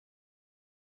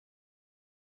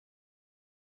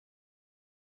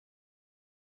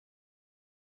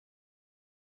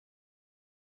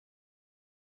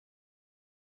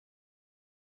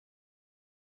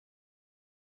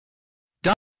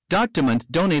Document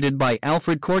donated by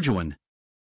Alfred Corduan.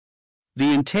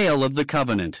 The Entail of the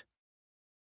Covenant,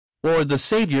 or The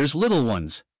Saviour's Little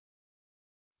Ones,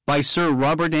 by Sir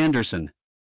Robert Anderson.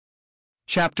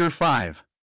 Chapter 5.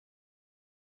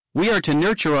 We are to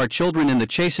nurture our children in the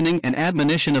chastening and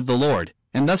admonition of the Lord,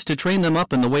 and thus to train them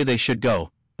up in the way they should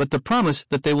go, but the promise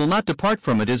that they will not depart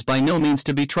from it is by no means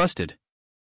to be trusted.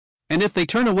 And if they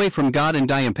turn away from God and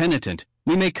die impenitent,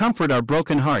 we may comfort our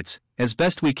broken hearts, as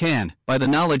best we can, by the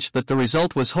knowledge that the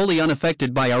result was wholly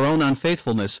unaffected by our own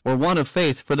unfaithfulness or want of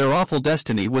faith, for their awful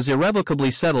destiny was irrevocably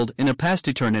settled in a past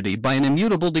eternity by an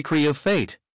immutable decree of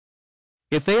fate.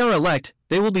 If they are elect,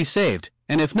 they will be saved,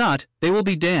 and if not, they will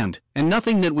be damned, and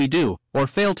nothing that we do, or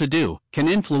fail to do, can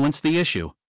influence the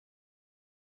issue.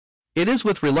 It is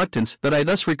with reluctance that I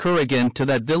thus recur again to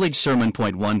that village sermon.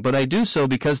 Point 1, but I do so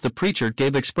because the preacher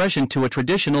gave expression to a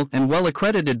traditional and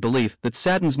well-accredited belief that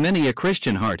saddens many a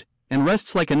Christian heart, and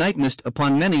rests like a night mist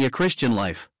upon many a Christian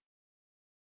life.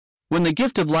 When the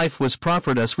gift of life was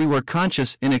proffered us, we were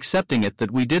conscious in accepting it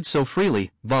that we did so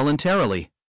freely, voluntarily.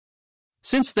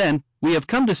 Since then, we have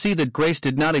come to see that grace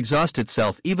did not exhaust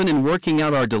itself even in working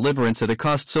out our deliverance at a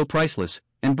cost so priceless,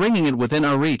 and bringing it within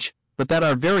our reach, but that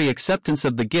our very acceptance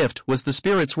of the gift was the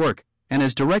Spirit's work, and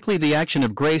as directly the action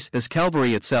of grace as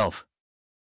Calvary itself.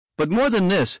 But more than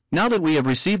this, now that we have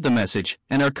received the message,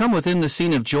 and are come within the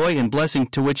scene of joy and blessing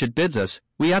to which it bids us,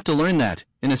 we have to learn that,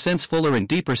 in a sense fuller and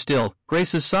deeper still,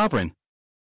 grace is sovereign.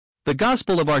 The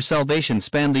gospel of our salvation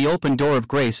spanned the open door of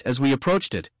grace as we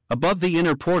approached it. Above the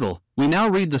inner portal, we now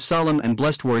read the solemn and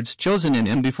blessed words chosen in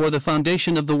Him before the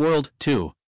foundation of the world,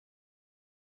 too.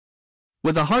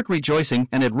 With a heart rejoicing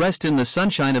and at rest in the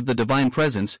sunshine of the divine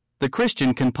presence, the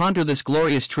Christian can ponder this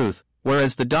glorious truth,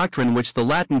 whereas the doctrine which the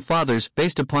Latin fathers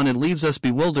based upon it leaves us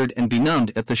bewildered and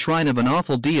benumbed at the shrine of an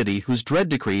awful deity whose dread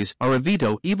decrees are a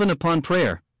veto even upon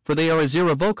prayer, for they are as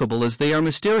irrevocable as they are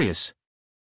mysterious.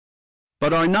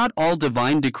 But are not all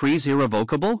divine decrees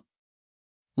irrevocable?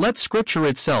 Let Scripture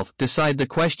itself decide the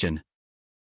question.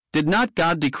 Did not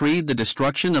God decree the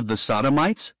destruction of the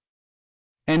Sodomites?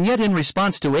 And yet in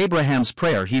response to Abraham's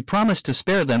prayer He promised to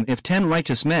spare them if 10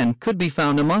 righteous men could be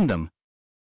found among them.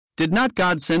 Did not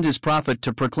God send His prophet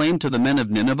to proclaim to the men of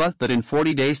Nineveh that in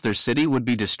 40 days their city would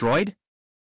be destroyed?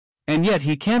 And yet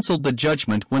He cancelled the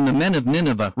judgment when the men of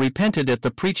Nineveh repented at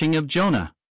the preaching of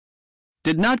Jonah.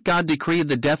 Did not God decree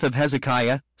the death of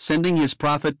Hezekiah, sending His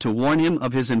prophet to warn him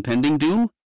of his impending doom?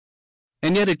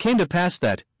 And yet it came to pass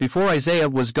that, before Isaiah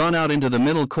was gone out into the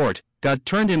middle court, God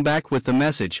turned him back with the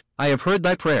message, I have heard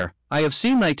thy prayer, I have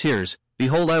seen thy tears,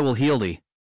 behold I will heal thee.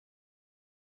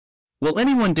 Will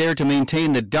anyone dare to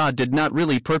maintain that God did not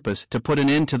really purpose to put an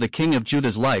end to the king of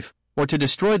Judah's life, or to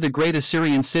destroy the great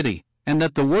Assyrian city, and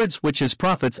that the words which His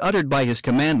prophets uttered by His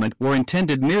commandment were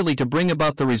intended merely to bring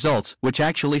about the results which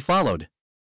actually followed?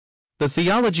 The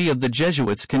theology of the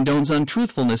Jesuits condones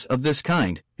untruthfulness of this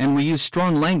kind, and we use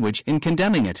strong language in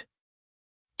condemning it.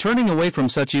 Turning away from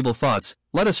such evil thoughts,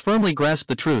 let us firmly grasp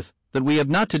the truth, that we have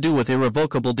not to do with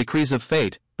irrevocable decrees of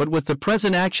fate, but with the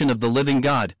present action of the living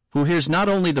God, who hears not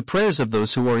only the prayers of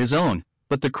those who are His own,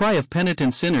 but the cry of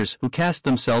penitent sinners who cast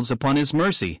themselves upon His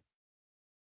mercy.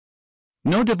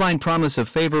 No divine promise of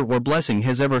favor or blessing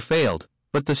has ever failed,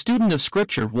 but the student of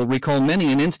Scripture will recall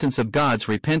many an instance of God's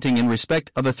repenting in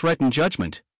respect of a threatened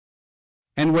judgment.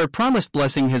 And where promised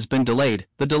blessing has been delayed,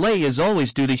 the delay is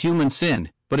always due to human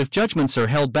sin, but if judgments are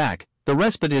held back, the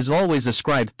respite is always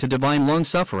ascribed to divine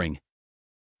long-suffering.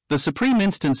 The supreme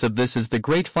instance of this is the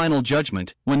great final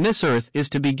judgment, when this earth is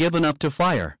to be given up to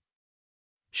fire.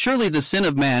 Surely the sin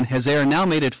of man has ere now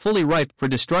made it fully ripe for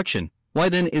destruction. Why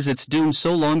then is its doom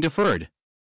so long deferred?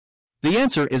 The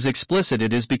answer is explicit.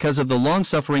 It is because of the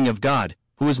long-suffering of God,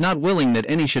 who is not willing that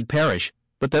any should perish,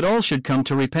 but that all should come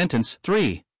to repentance.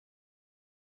 3.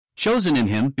 Chosen in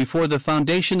Him before the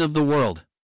foundation of the world.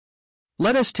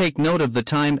 Let us take note of the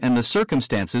time and the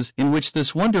circumstances in which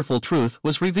this wonderful truth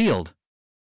was revealed.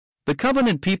 The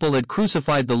covenant people had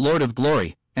crucified the Lord of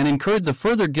glory, and incurred the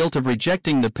further guilt of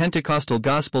rejecting the Pentecostal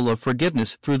gospel of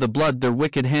forgiveness through the blood their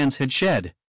wicked hands had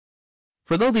shed.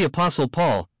 For though the Apostle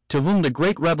Paul, to whom the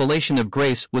great revelation of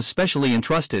grace was specially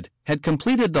entrusted, had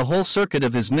completed the whole circuit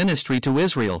of his ministry to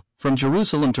Israel, from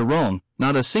Jerusalem to Rome,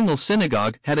 not a single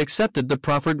synagogue had accepted the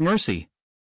proffered mercy.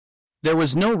 There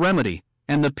was no remedy,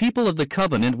 and the people of the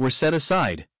covenant were set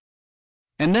aside.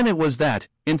 And then it was that,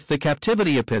 in the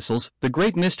captivity epistles, the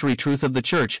great mystery truth of the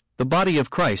Church, the body of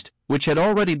Christ, which had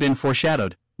already been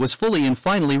foreshadowed, was fully and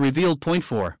finally revealed. Point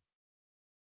 4.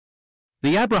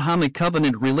 The Abrahamic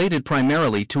covenant related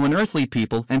primarily to an earthly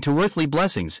people and to earthly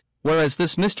blessings, whereas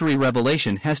this mystery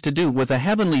revelation has to do with a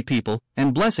heavenly people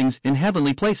and blessings in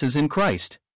heavenly places in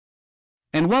Christ.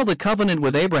 And while the covenant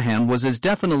with Abraham was as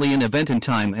definitely an event in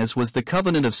time as was the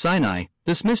covenant of Sinai,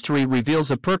 this mystery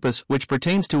reveals a purpose which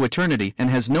pertains to eternity and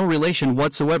has no relation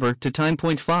whatsoever to time.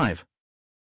 5.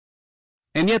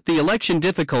 And yet the election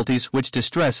difficulties which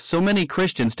distress so many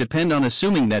Christians depend on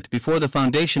assuming that before the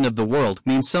foundation of the world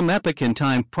means some epoch in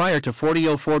time prior to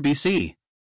 4004 BC.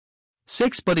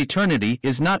 6. But eternity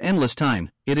is not endless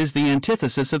time, it is the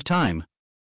antithesis of time.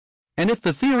 And if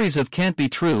the theories of Kant be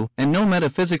true, and no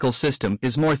metaphysical system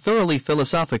is more thoroughly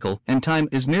philosophical, and time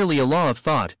is merely a law of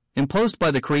thought, imposed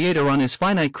by the Creator on his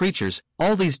finite creatures,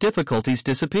 all these difficulties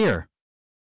disappear.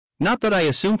 Not that I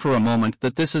assume for a moment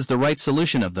that this is the right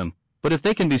solution of them, but if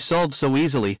they can be solved so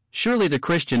easily, surely the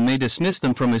Christian may dismiss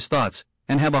them from his thoughts,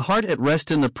 and have a heart at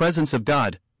rest in the presence of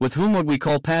God, with whom what we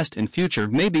call past and future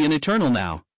may be an eternal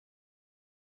now.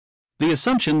 The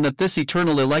assumption that this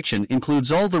eternal election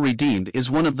includes all the redeemed is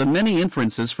one of the many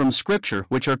inferences from Scripture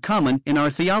which are common in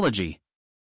our theology.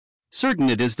 Certain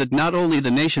it is that not only the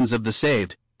nations of the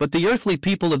saved, but the earthly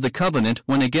people of the covenant,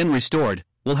 when again restored,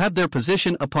 will have their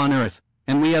position upon earth,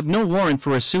 and we have no warrant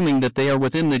for assuming that they are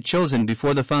within the chosen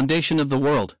before the foundation of the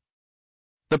world.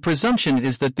 The presumption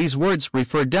is that these words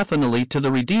refer definitely to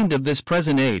the redeemed of this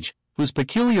present age, whose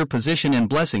peculiar position and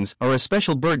blessings are a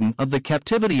special burden of the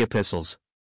captivity epistles.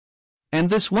 And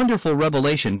this wonderful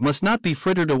revelation must not be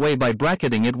frittered away by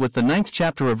bracketing it with the 9th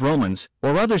chapter of Romans,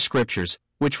 or other scriptures,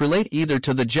 which relate either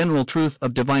to the general truth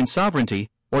of divine sovereignty,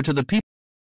 or to the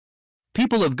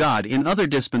people of God in other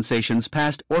dispensations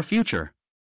past or future.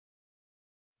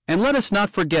 And let us not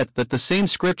forget that the same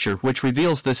Scripture which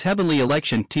reveals this heavenly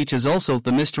election teaches also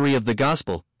the mystery of the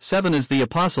gospel. 7. As the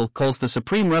Apostle calls the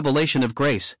supreme revelation of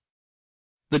grace.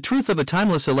 The truth of a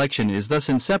timeless election is thus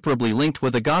inseparably linked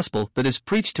with a gospel that is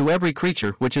preached to every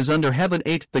creature which is under heaven.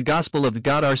 8. The gospel of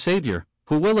God our Saviour,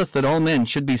 who willeth that all men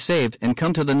should be saved and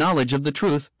come to the knowledge of the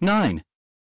truth. 9.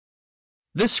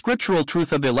 This scriptural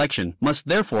truth of election must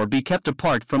therefore be kept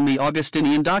apart from the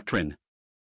Augustinian doctrine.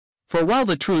 For while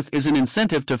the truth is an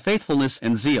incentive to faithfulness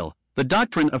and zeal, the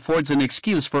doctrine affords an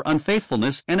excuse for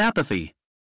unfaithfulness and apathy.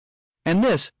 And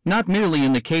this, not merely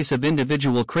in the case of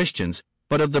individual Christians,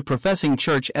 but of the professing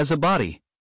church as a body.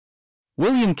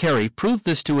 William Carey proved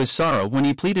this to his sorrow when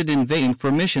he pleaded in vain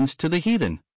for missions to the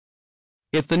heathen.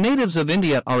 If the natives of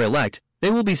India are elect, they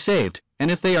will be saved, and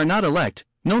if they are not elect,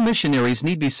 no missionaries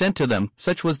need be sent to them.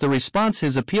 Such was the response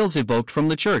his appeals evoked from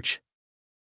the church.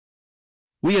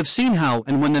 We have seen how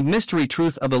and when the mystery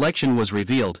truth of election was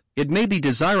revealed. It may be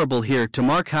desirable here to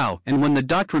mark how and when the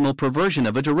doctrinal perversion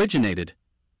of it originated.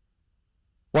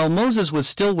 While Moses was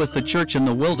still with the church in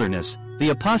the wilderness, the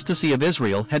apostasy of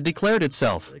Israel had declared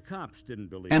itself.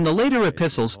 And the later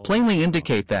epistles plainly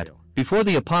indicate that, before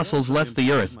the apostles left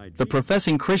the earth, the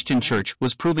professing Christian church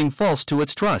was proving false to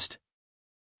its trust.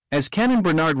 As Canon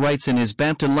Bernard writes in his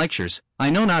Bampton Lectures,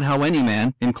 I know not how any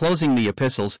man, in closing the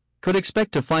epistles, could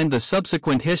expect to find the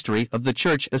subsequent history of the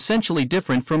church essentially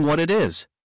different from what it is.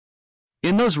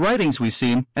 In those writings we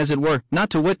seem, as it were, not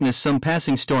to witness some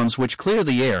passing storms which clear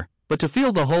the air, but to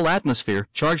feel the whole atmosphere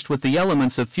charged with the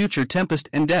elements of future tempest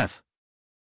and death.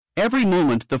 Every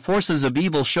moment the forces of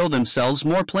evil show themselves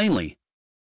more plainly.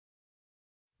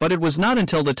 But it was not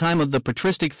until the time of the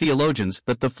patristic theologians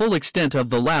that the full extent of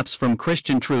the lapse from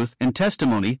Christian truth and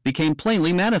testimony became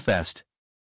plainly manifest.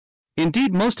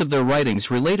 Indeed, most of their writings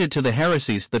related to the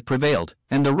heresies that prevailed,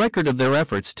 and the record of their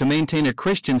efforts to maintain a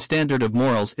Christian standard of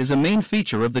morals is a main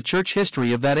feature of the church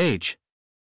history of that age.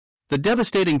 The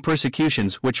devastating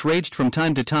persecutions which raged from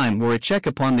time to time were a check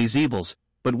upon these evils,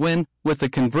 but when, with the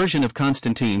conversion of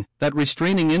Constantine, that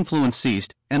restraining influence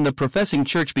ceased, and the professing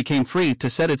church became free to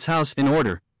set its house in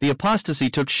order, the apostasy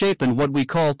took shape in what we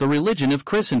call the religion of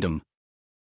Christendom.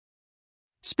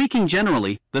 Speaking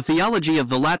generally, the theology of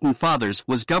the Latin Fathers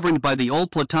was governed by the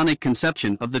old Platonic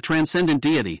conception of the transcendent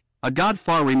deity, a God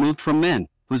far removed from men,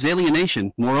 whose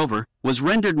alienation, moreover, was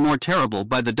rendered more terrible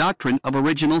by the doctrine of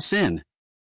original sin.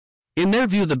 In their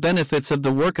view, the benefits of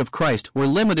the work of Christ were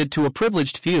limited to a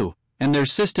privileged few, and their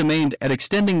system aimed at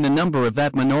extending the number of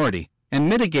that minority, and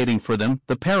mitigating for them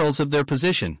the perils of their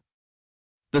position.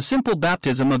 The simple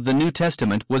baptism of the New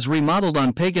Testament was remodeled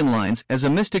on pagan lines as a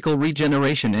mystical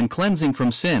regeneration and cleansing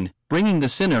from sin, bringing the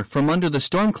sinner from under the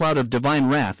storm cloud of divine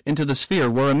wrath into the sphere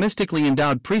where a mystically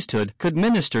endowed priesthood could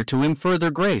minister to him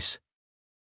further grace.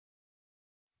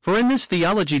 For in this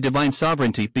theology divine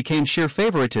sovereignty became sheer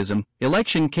favoritism,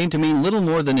 election came to mean little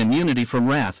more than immunity from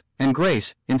wrath, and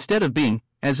grace, instead of being,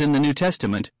 as in the New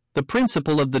Testament, the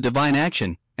principle of the divine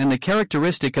action, and the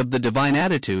characteristic of the divine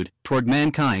attitude toward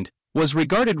mankind, was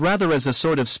regarded rather as a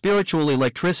sort of spiritual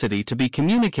electricity to be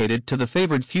communicated to the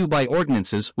favored few by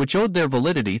ordinances which owed their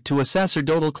validity to a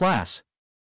sacerdotal class.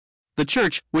 The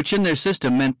Church, which in their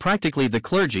system meant practically the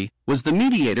clergy, was the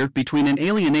mediator between an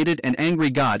alienated and angry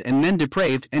God and men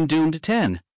depraved and doomed.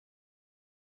 10.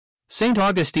 St.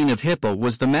 Augustine of Hippo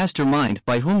was the mastermind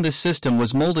by whom this system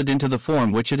was molded into the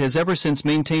form which it has ever since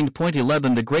maintained.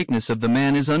 11. The greatness of the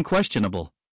man is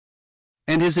unquestionable,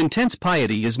 and his intense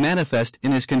piety is manifest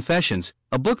in his Confessions,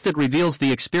 a book that reveals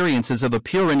the experiences of a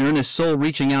pure and earnest soul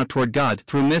reaching out toward God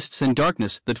through mists and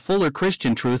darkness that fuller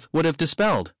Christian truth would have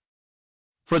dispelled.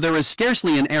 For there is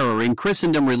scarcely an error in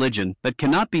Christendom religion that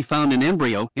cannot be found in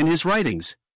embryo in his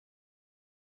writings.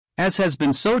 As has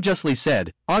been so justly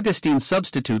said, Augustine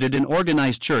substituted an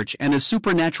organized church and a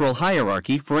supernatural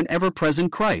hierarchy for an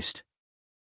ever-present Christ.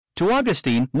 To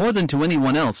Augustine, more than to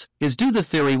anyone else, is due the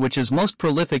theory which is most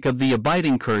prolific of the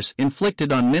abiding curse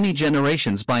inflicted on many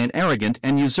generations by an arrogant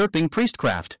and usurping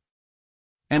priestcraft.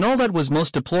 And all that was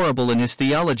most deplorable in his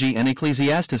theology and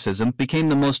ecclesiasticism became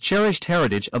the most cherished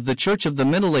heritage of the Church of the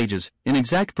Middle Ages, in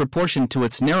exact proportion to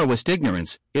its narrowest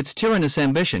ignorance, its tyrannous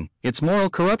ambition, its moral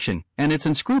corruption, and its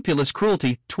unscrupulous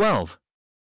cruelty. 12.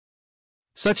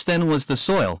 Such then was the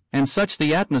soil, and such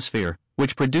the atmosphere,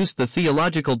 which produced the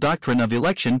theological doctrine of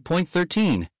election.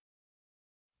 13.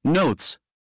 Notes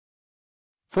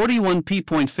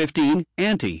 41p.15,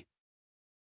 Ante.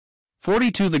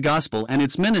 42. The Gospel and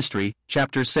its Ministry,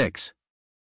 Chapter 6.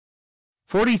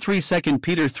 43. 2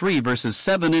 Peter 3 verses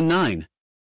 7 and 9.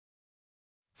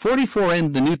 44.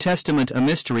 And the New Testament a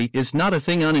mystery is not a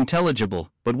thing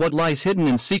unintelligible, but what lies hidden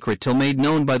in secret till made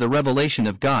known by the revelation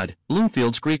of God.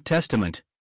 Bloomfield's Greek Testament.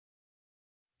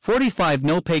 45.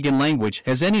 No pagan language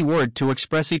has any word to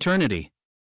express eternity.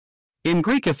 In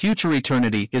Greek a future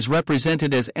eternity is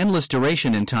represented as endless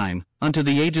duration in time, unto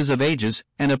the ages of ages,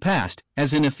 and a past,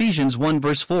 as in Ephesians 1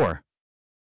 verse 4.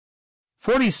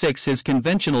 46. His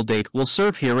conventional date will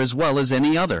serve here as well as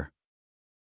any other.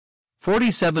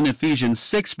 47. Ephesians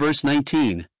 6 verse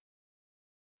 19.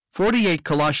 48.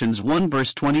 Colossians 1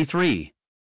 verse 23.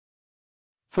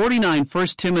 49. 1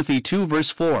 Timothy 2 verse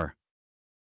 4.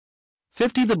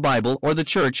 50. The Bible or the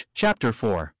Church, Chapter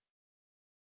 4.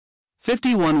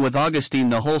 51. With Augustine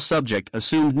the whole subject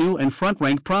assumed new and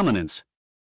front-rank prominence.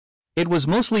 It was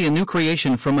mostly a new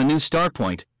creation from a new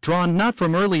starpoint, drawn not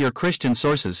from earlier Christian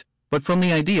sources, but from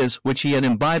the ideas which he had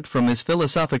imbibed from his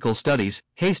philosophical studies.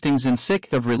 Hastings in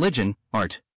Sick of Religion,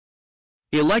 Art.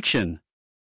 Election.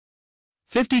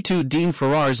 52. Dean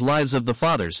Farrar's Lives of the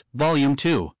Fathers, Volume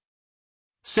 2.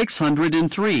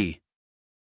 603.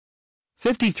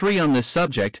 53. On this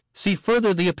subject, see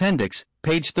further the appendix,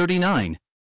 page 39.